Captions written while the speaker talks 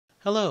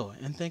Hello,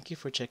 and thank you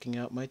for checking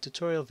out my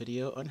tutorial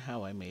video on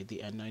how I made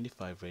the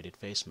N95 rated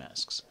face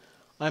masks.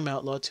 I'm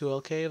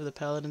Outlaw2LK of the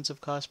Paladins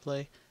of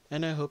Cosplay,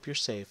 and I hope you're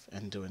safe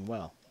and doing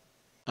well.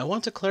 I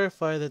want to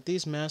clarify that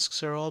these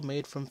masks are all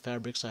made from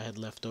fabrics I had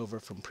left over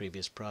from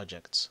previous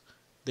projects.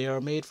 They are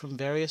made from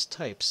various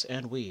types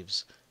and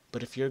weaves,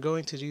 but if you're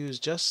going to use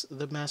just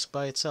the mask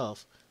by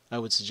itself, I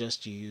would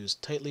suggest you use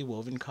tightly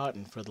woven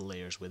cotton for the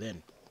layers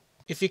within.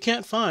 If you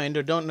can't find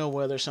or don't know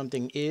whether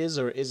something is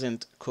or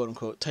isn't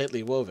quote-unquote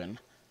tightly woven,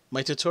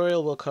 my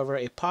tutorial will cover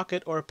a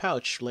pocket or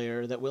pouch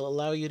layer that will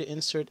allow you to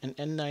insert an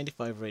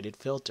N95 rated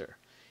filter.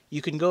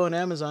 You can go on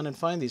Amazon and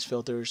find these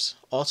filters,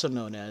 also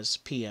known as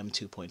PM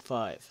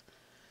 2.5.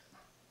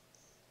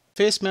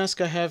 Face mask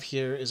I have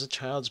here is a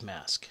child's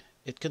mask.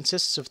 It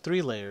consists of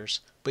 3 layers,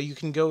 but you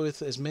can go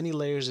with as many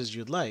layers as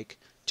you'd like,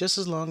 just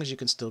as long as you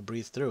can still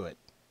breathe through it.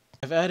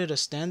 I've added a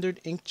standard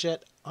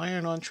inkjet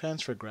iron-on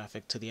transfer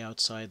graphic to the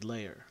outside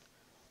layer.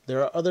 There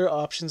are other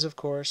options, of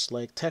course,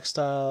 like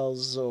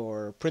textiles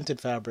or printed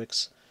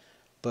fabrics,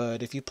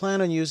 but if you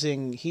plan on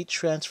using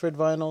heat-transferred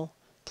vinyl,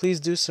 please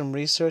do some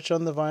research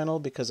on the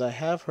vinyl because I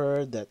have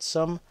heard that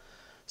some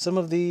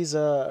of these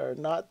are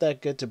not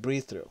that good to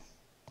breathe through.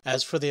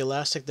 As for the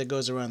elastic that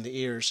goes around the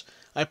ears,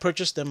 I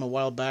purchased them a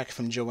while back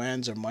from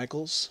Joann's or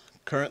Michael's.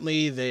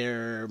 Currently,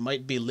 they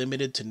might be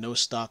limited to no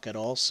stock at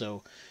all,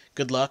 so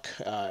good luck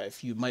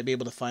if you might be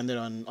able to find it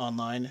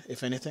online,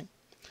 if anything.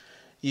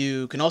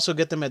 You can also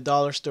get them at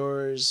dollar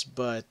stores,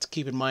 but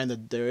keep in mind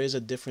that there is a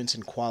difference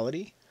in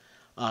quality.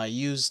 I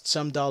used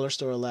some dollar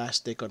store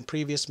elastic on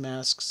previous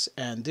masks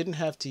and didn't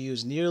have to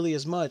use nearly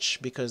as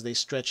much because they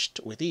stretched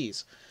with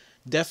ease.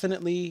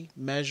 Definitely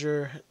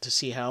measure to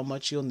see how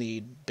much you'll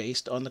need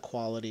based on the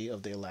quality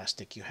of the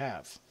elastic you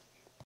have.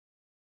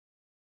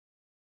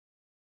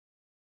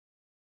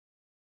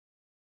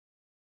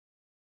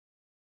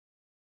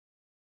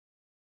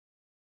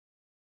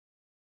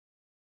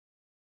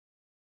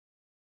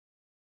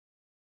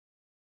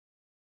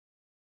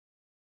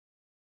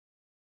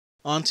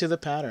 Onto the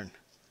pattern.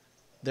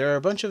 There are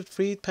a bunch of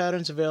free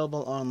patterns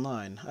available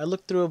online. I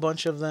looked through a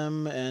bunch of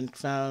them and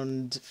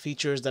found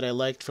features that I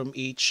liked from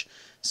each,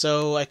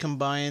 so I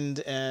combined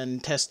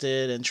and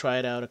tested and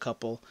tried out a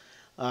couple.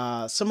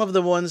 Some of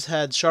the ones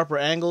had sharper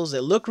angles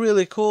that look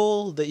really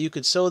cool, that you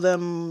could sew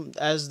them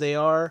as they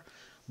are,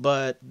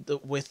 but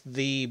with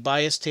the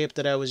bias tape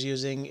that I was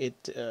using,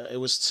 it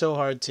was so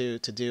hard to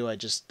do. I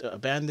just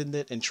abandoned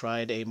it and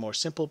tried a more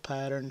simple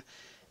pattern,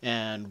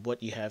 and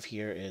what you have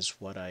here is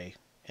what I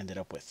ended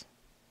up with.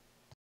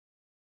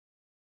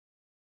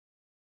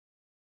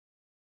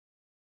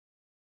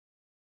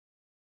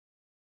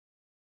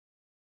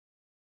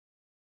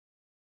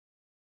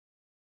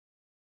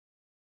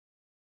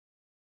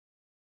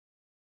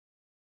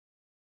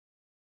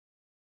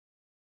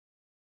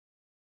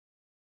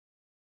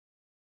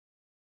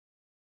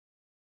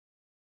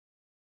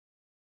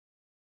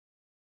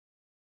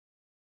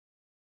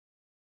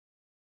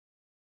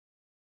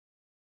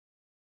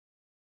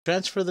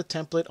 Transfer the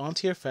template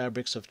onto your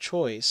fabrics of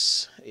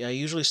choice. I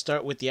usually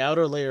start with the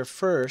outer layer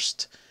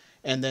first,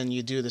 and then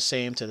you do the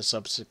same to the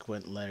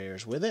subsequent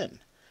layers within.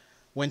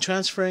 When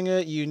transferring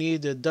it, you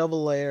need a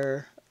double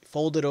layer,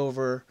 fold it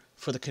over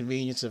for the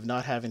convenience of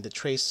not having to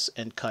trace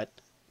and cut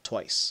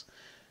twice.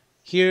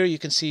 Here you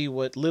can see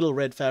what little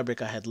red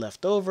fabric I had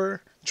left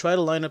over. Try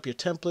to line up your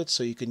template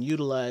so you can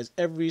utilize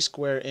every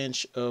square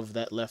inch of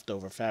that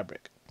leftover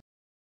fabric.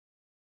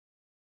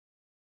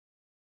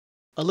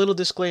 A little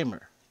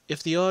disclaimer.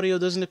 If the audio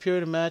doesn't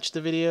appear to match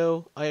the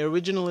video, I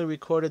originally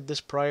recorded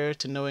this prior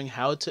to knowing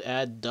how to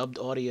add dubbed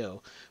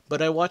audio, but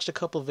I watched a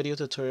couple video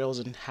tutorials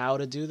on how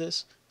to do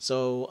this,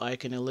 so I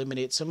can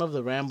eliminate some of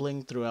the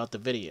rambling throughout the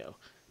video.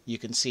 You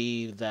can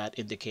see that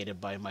indicated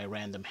by my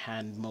random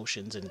hand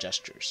motions and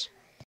gestures.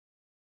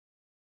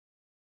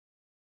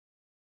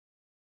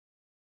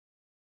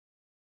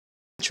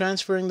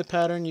 Transferring the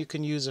pattern, you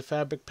can use a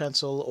fabric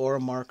pencil or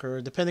a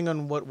marker, depending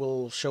on what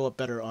will show up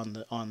better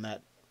on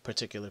that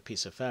particular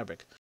piece of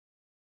fabric.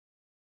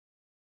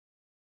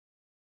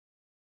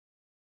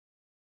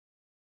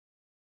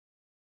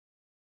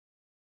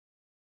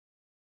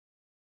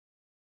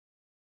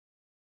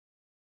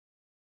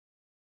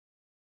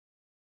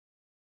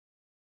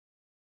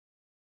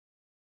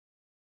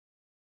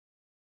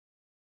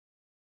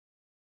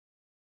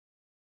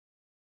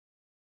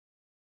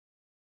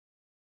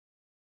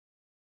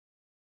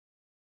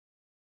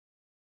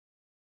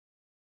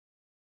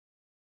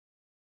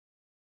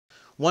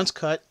 Once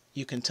cut,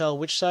 you can tell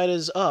which side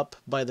is up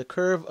by the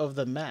curve of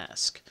the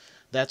mask.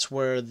 That's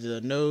where the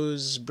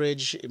nose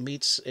bridge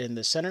meets in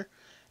the center,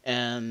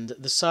 and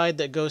the side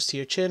that goes to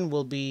your chin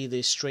will be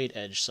the straight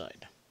edge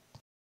side.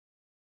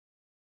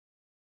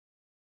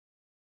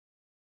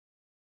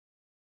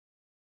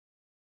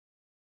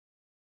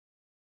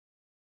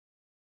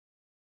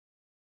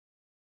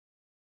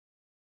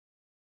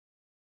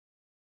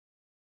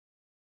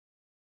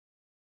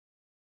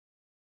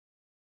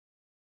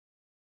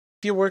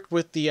 If you worked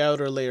with the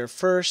outer layer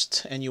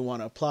first and you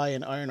want to apply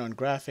an iron-on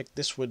graphic,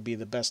 this would be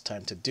the best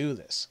time to do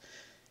this.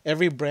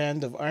 Every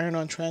brand of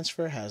iron-on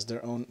transfer has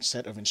their own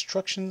set of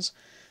instructions,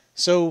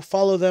 so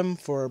follow them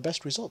for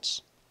best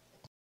results.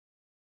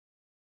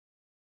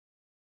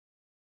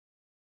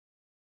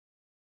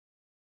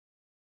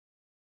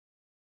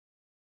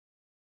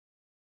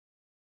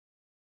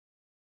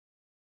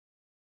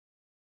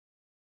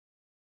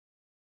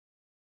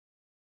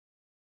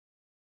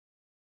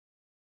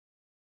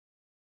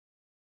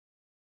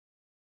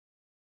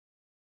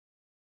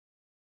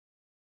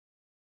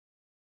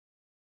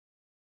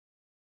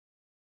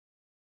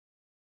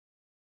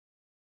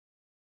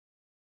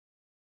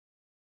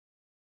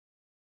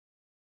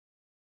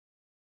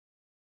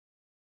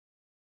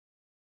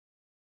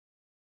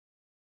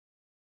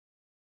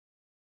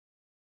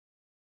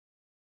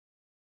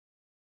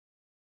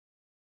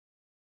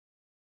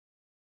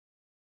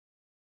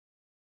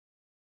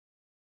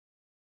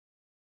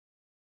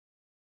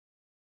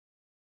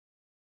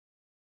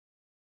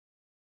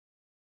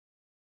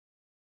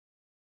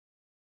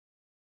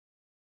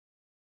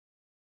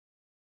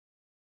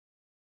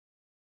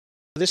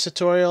 For this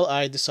tutorial,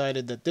 I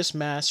decided that this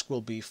mask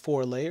will be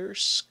 4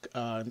 layers,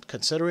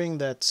 considering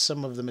that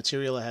some of the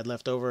material I had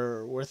left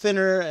over were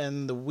thinner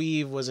and the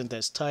weave wasn't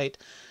as tight,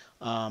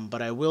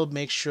 but I will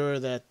make sure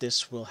that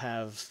this will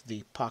have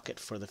the pocket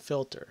for the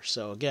filter.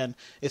 So again,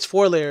 it's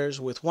 4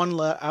 layers with one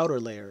outer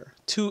layer,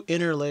 2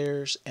 inner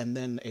layers, and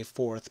then a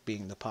fourth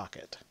being the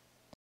pocket.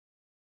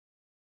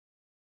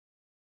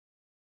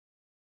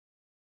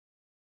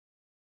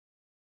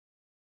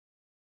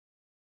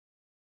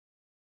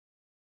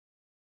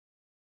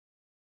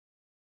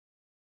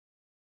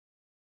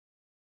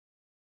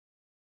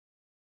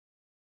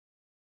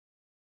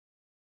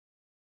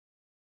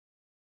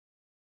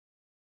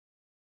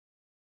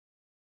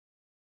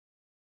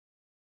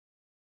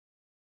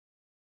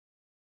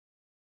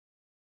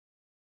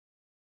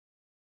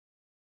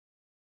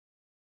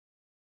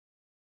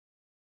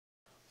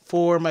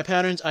 For my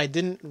patterns, I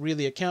didn't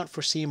really account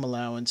for seam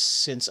allowance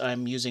since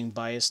I'm using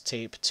bias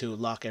tape to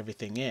lock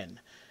everything in.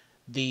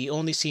 The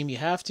only seam you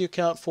have to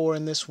account for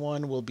in this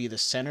one will be the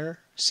center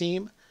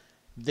seam.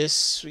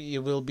 This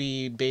will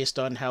be based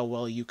on how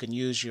well you can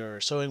use your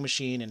sewing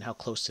machine and how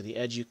close to the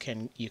edge you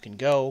can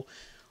go.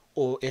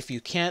 Or if you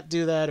can't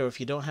do that, or if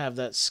you don't have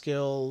that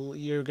skill,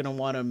 you're going to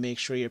want to make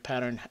sure your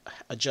pattern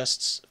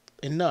adjusts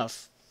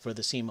enough for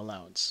the seam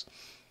allowance.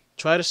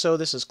 Try to sew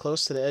this as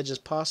close to the edge as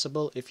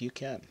possible if you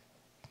can.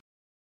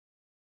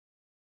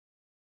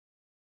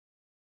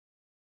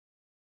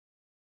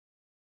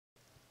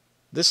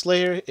 This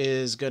layer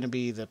is going to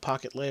be the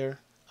pocket layer.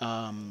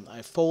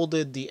 I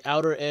folded the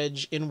outer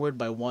edge inward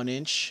by 1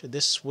 inch.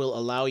 This will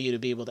allow you to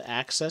be able to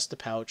access the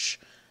pouch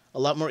a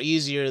lot more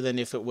easier than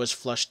if it was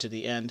flush to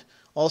the end.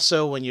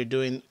 Also, when you're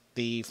doing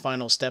the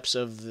final steps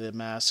of the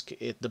mask,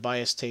 the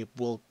bias tape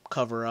will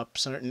cover up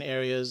certain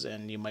areas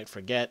and you might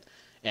forget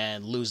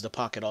and lose the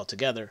pocket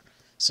altogether.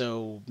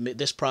 So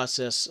this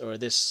process or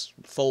this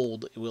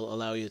fold will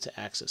allow you to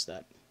access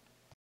that.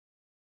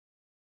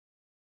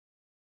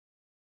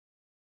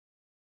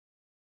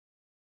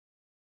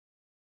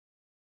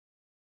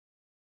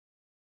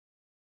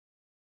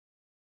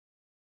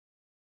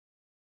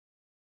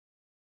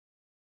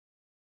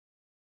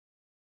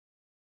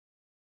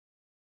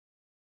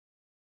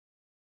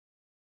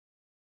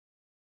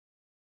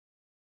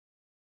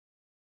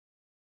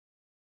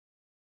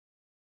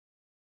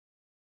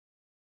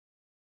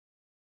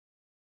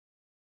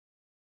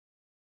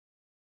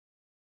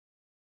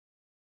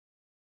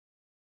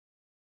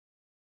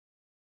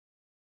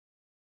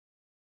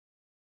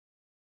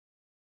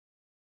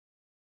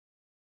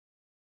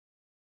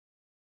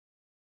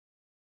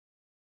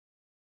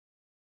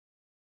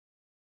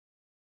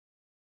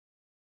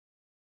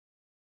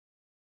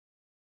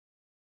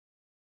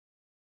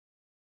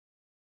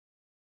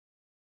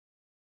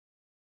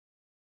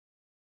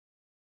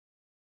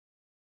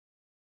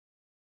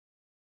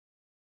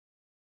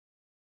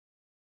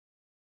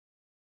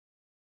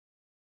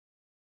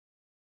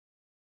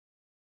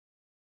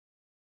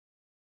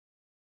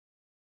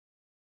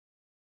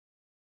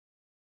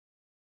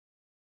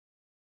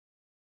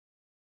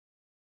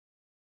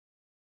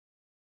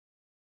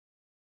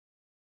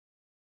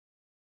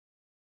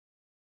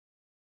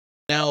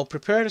 Now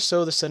prepare to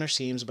sew the center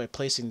seams by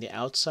placing the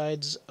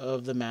outsides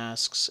of the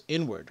masks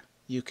inward.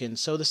 You can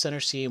sew the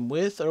center seam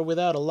with or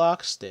without a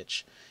lock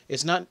stitch.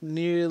 It's not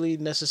nearly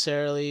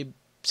necessarily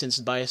since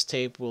bias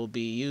tape will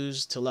be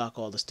used to lock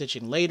all the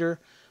stitching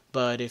later,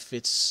 but if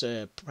it's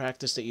a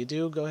practice that you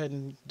do, go ahead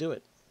and do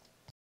it.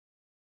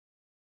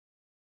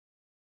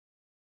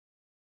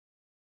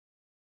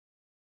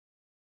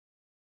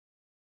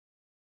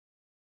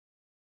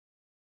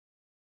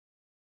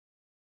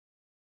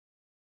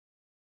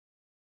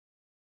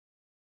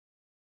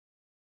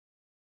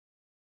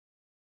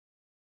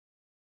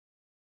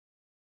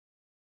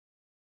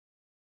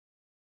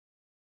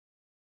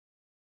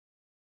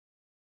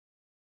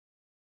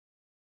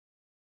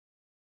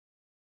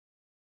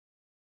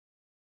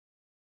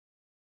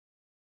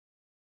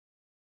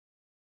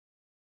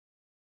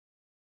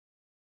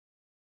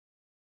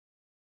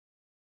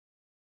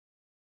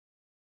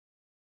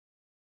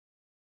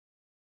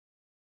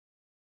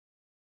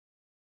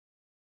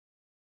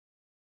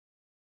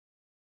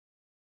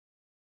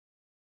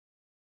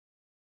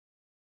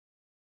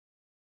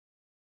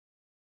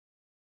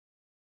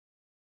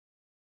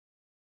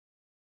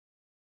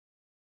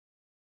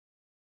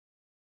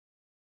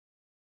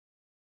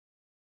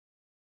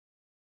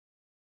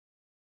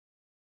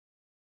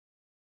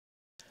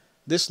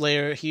 This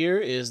layer here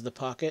is the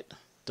pocket.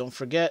 Don't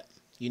forget,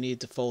 you need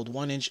to fold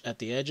 1 inch at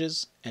the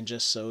edges and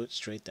just sew it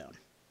straight down.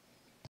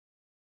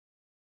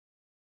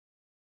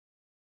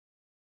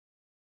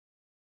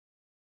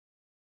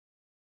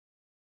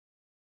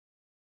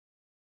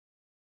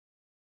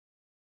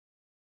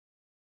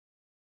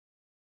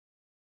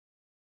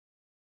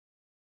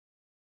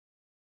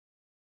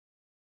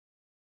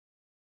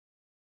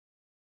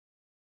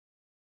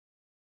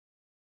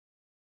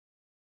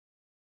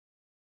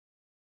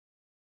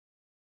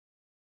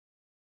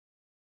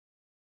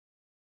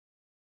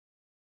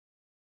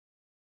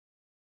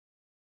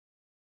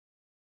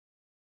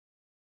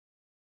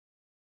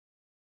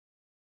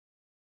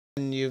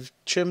 When you've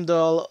trimmed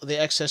all the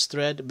excess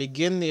thread,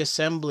 begin the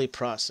assembly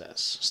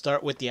process.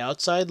 Start with the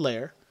outside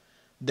layer,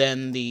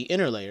 then the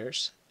inner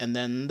layers, and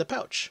then the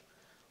pouch.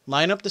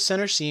 Line up the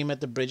center seam at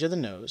the bridge of the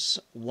nose.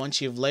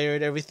 Once you've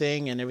layered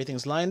everything and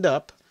everything's lined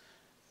up,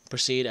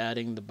 proceed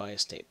adding the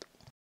bias tape.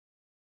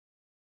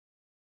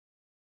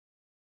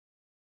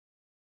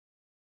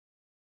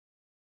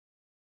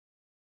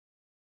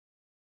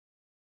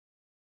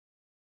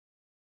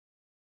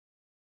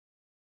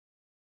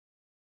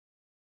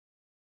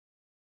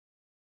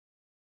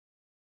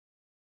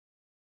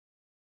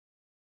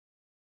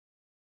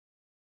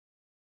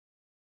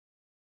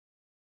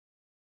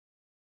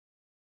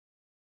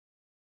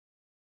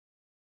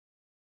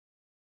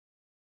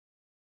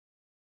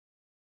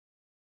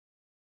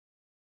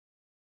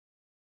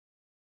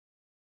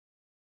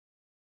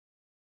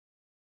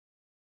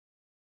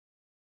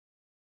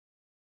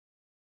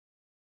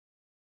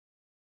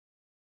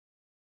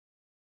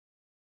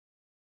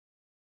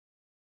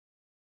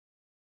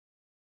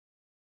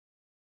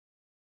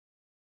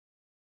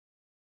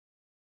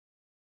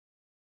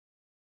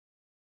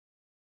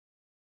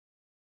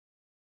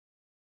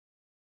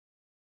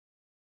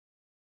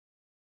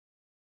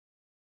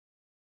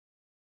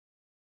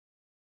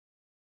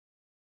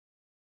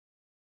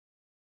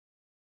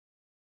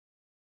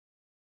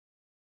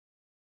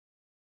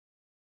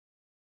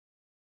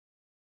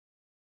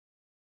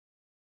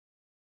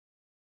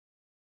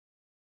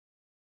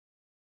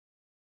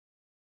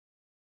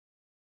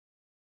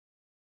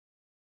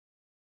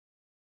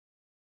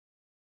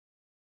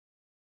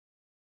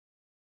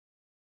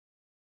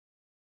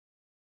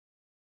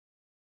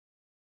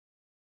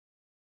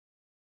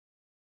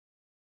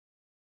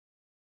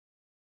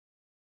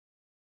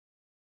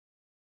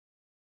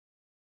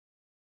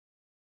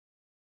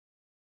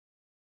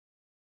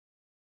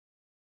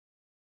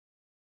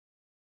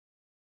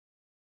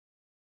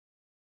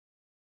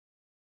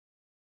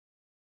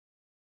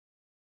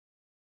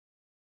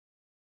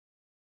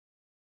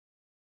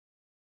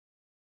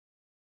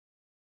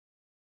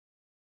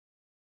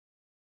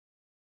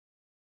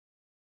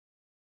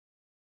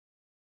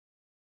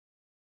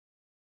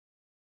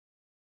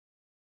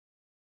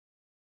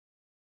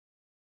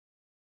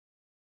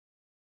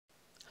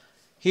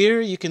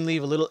 Here you can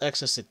leave a little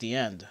excess at the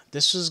end.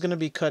 This is going to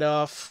be cut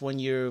off when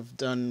you've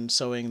done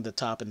sewing the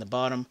top and the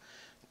bottom.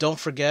 Don't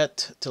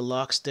forget to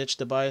lock stitch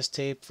the bias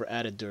tape for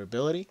added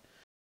durability.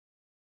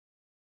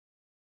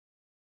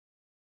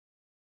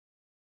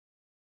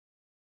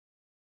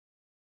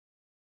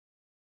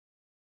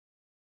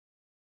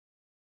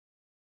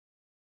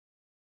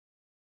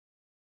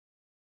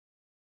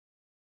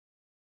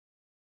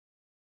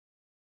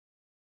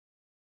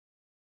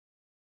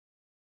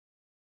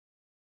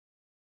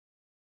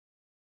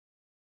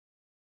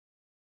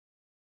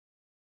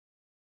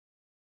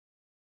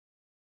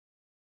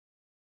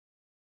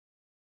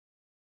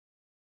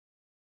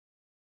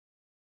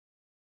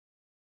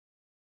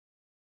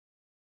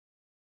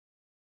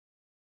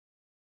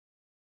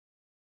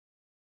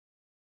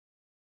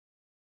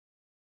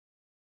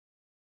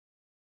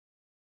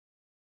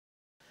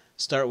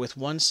 Start with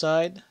one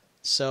side,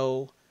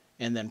 sew,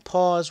 and then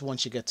pause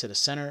once you get to the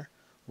center.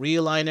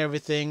 Realign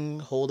everything,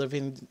 hold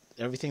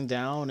everything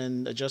down,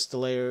 and adjust the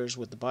layers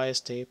with the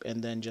bias tape,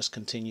 and then just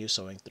continue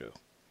sewing through.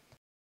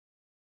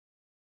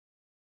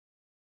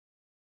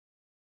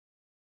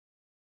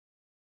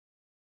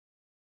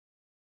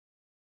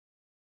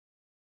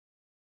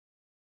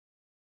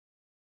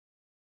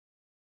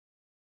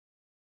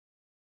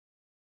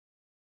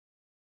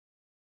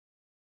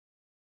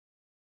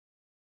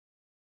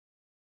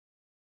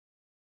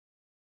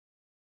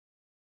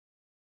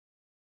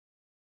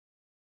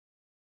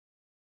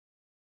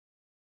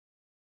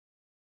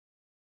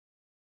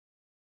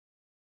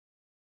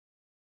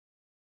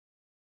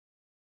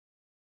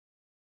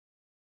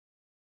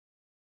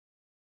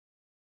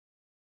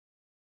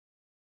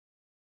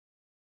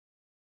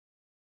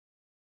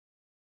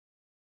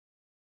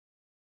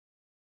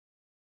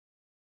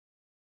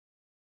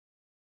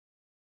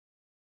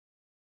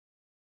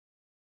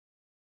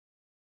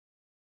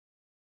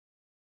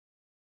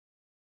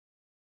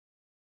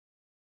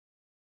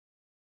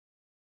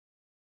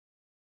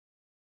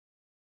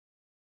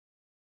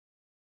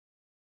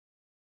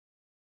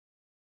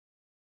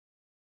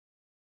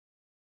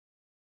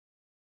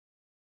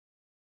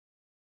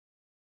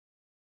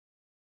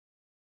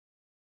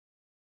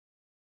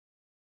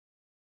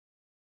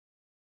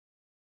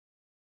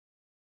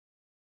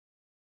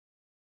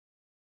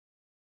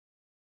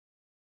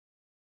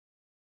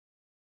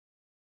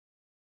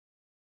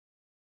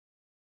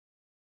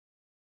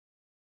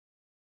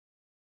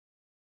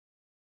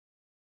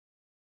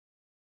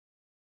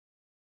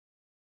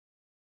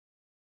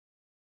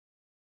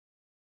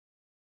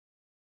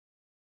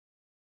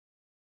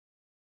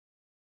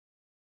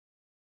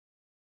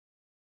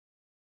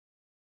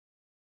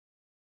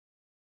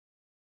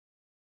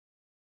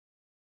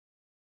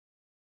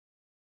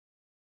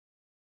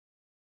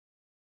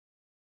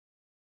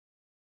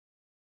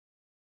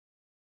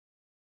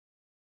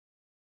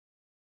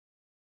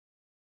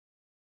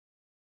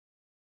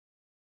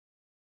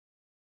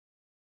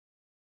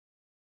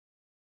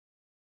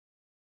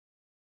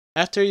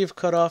 After you've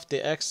cut off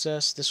the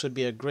excess, this would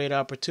be a great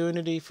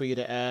opportunity for you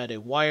to add a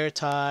wire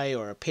tie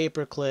or a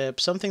paper clip,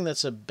 something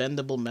that's a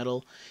bendable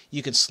metal.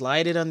 You can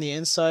slide it on the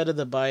inside of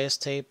the bias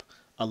tape,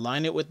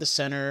 align it with the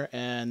center,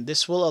 and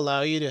this will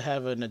allow you to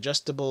have an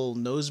adjustable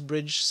nose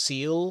bridge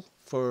seal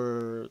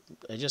for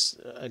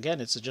again,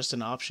 it's just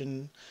an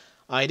option.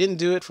 I didn't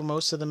do it for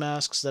most of the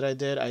masks that I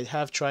did. I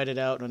have tried it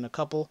out on a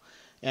couple,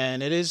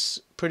 and it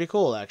is pretty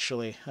cool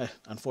actually.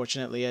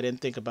 Unfortunately, I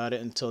didn't think about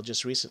it until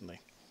just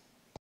recently.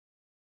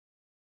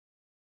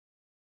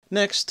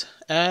 Next,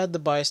 add the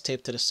bias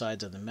tape to the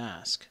sides of the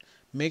mask.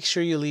 Make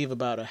sure you leave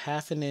about a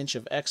half an inch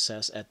of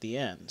excess at the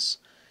ends.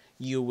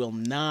 You will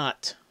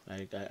not,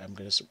 I'm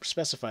going to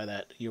specify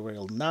that, you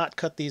will not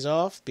cut these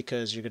off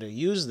because you're going to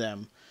use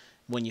them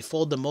when you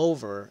fold them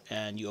over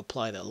and you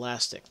apply the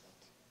elastic.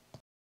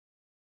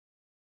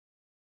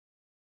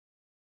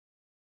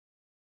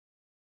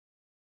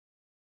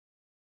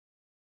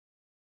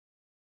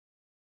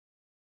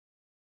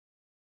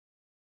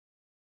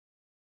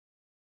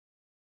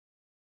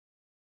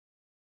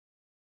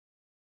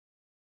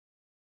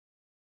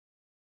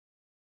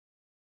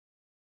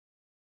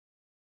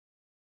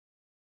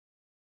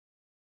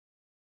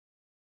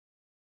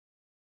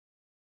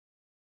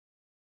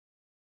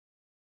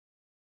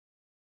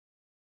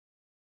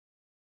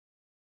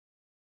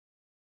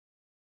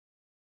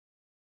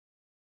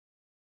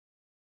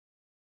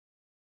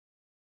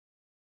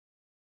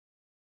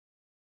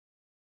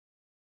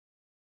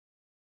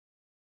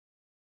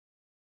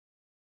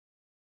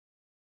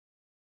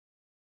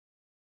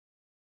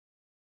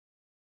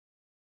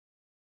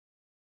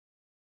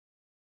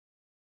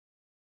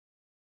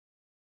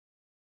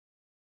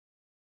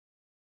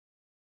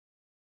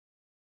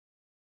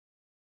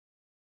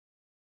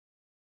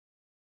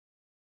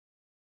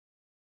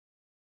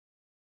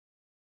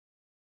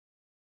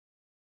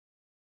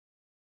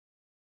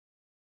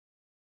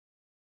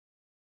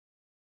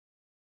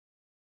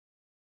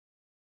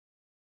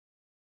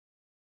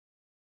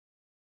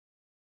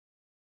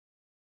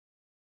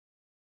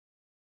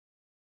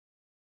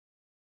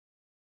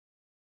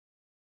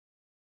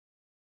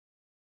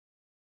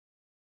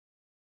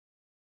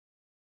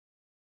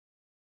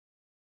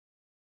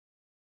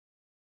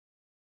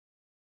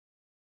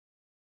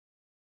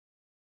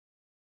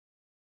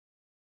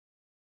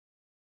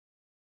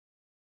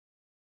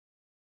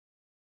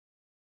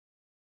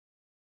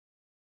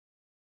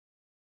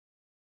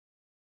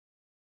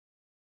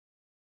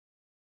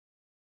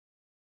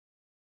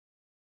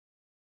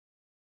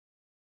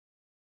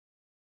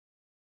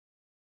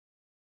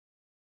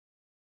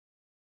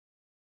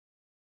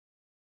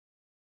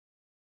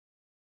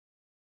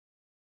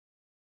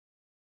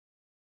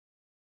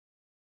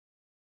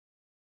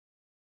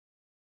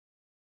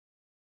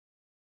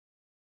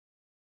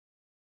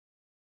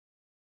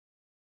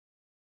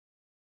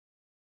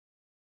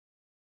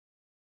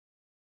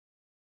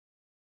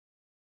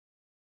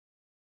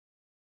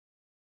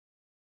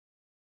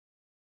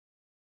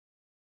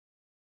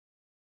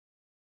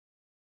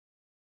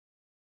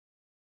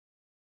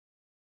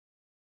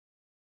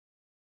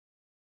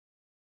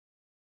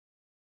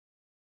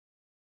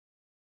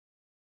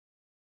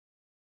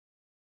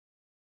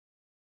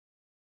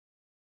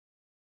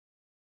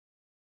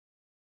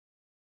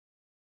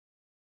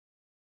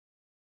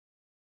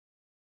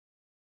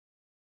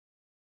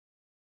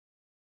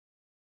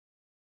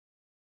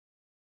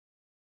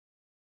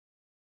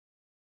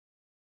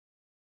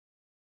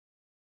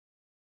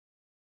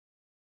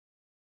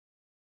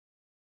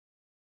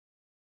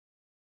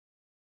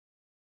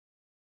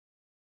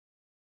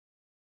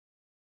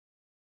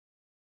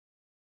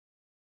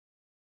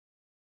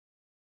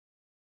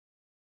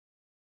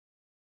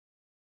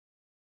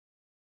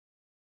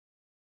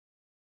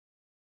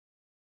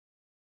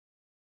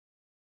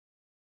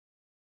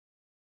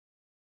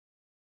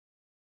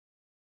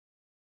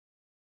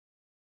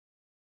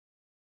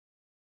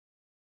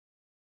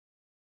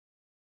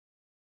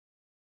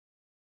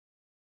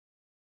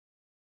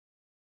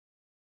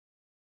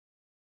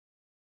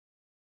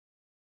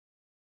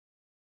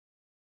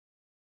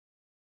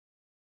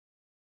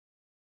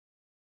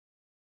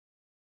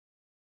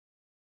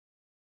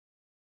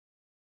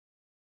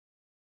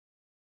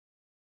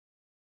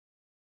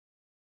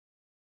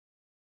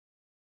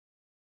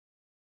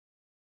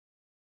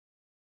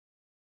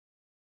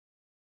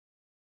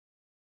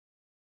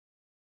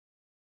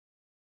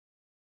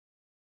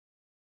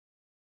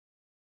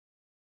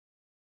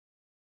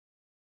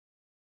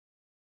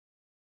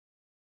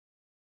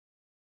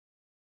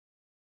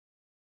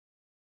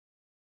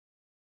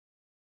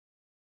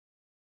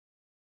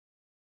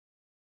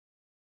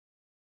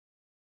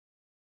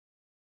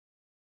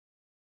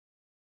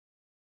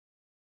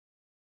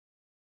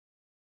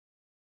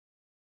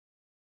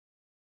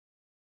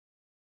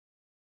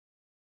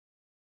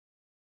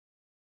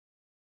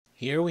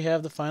 Here we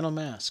have the final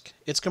mask.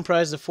 It's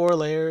comprised of 4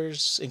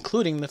 layers,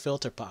 including the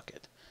filter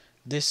pocket.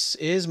 This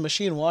is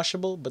machine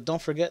washable, but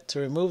don't forget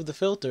to remove the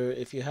filter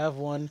if you have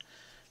one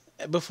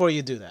before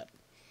you do that.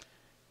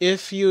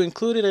 If you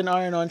included an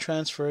iron-on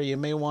transfer, you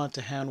may want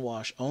to hand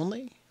wash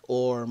only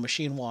or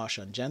machine wash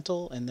on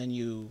gentle, and then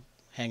you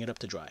hang it up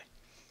to dry.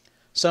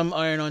 Some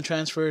iron-on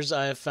transfers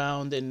I have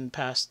found in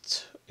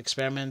past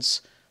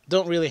experiments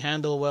don't really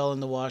handle well in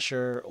the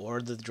washer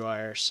or the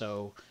dryer,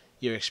 so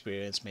your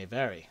experience may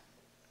vary.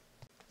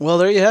 Well,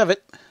 there you have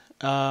it.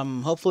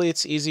 Hopefully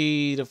it's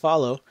easy to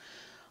follow.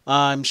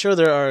 I'm sure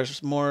there are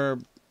more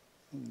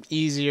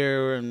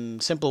easier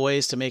and simple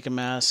ways to make a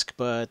mask,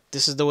 but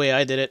this is the way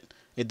I did it.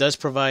 It does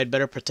provide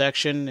better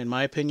protection, in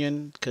my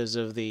opinion, because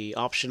of the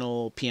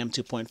optional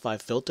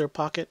PM2.5 filter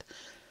pocket.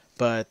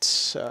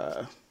 But,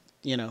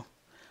 you know,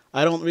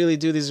 I don't really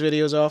do these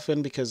videos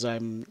often because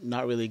I'm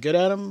not really good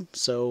at them.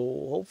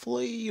 So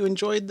hopefully you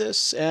enjoyed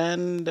this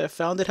and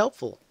found it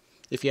helpful.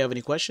 If you have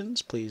any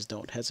questions, please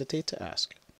don't hesitate to ask.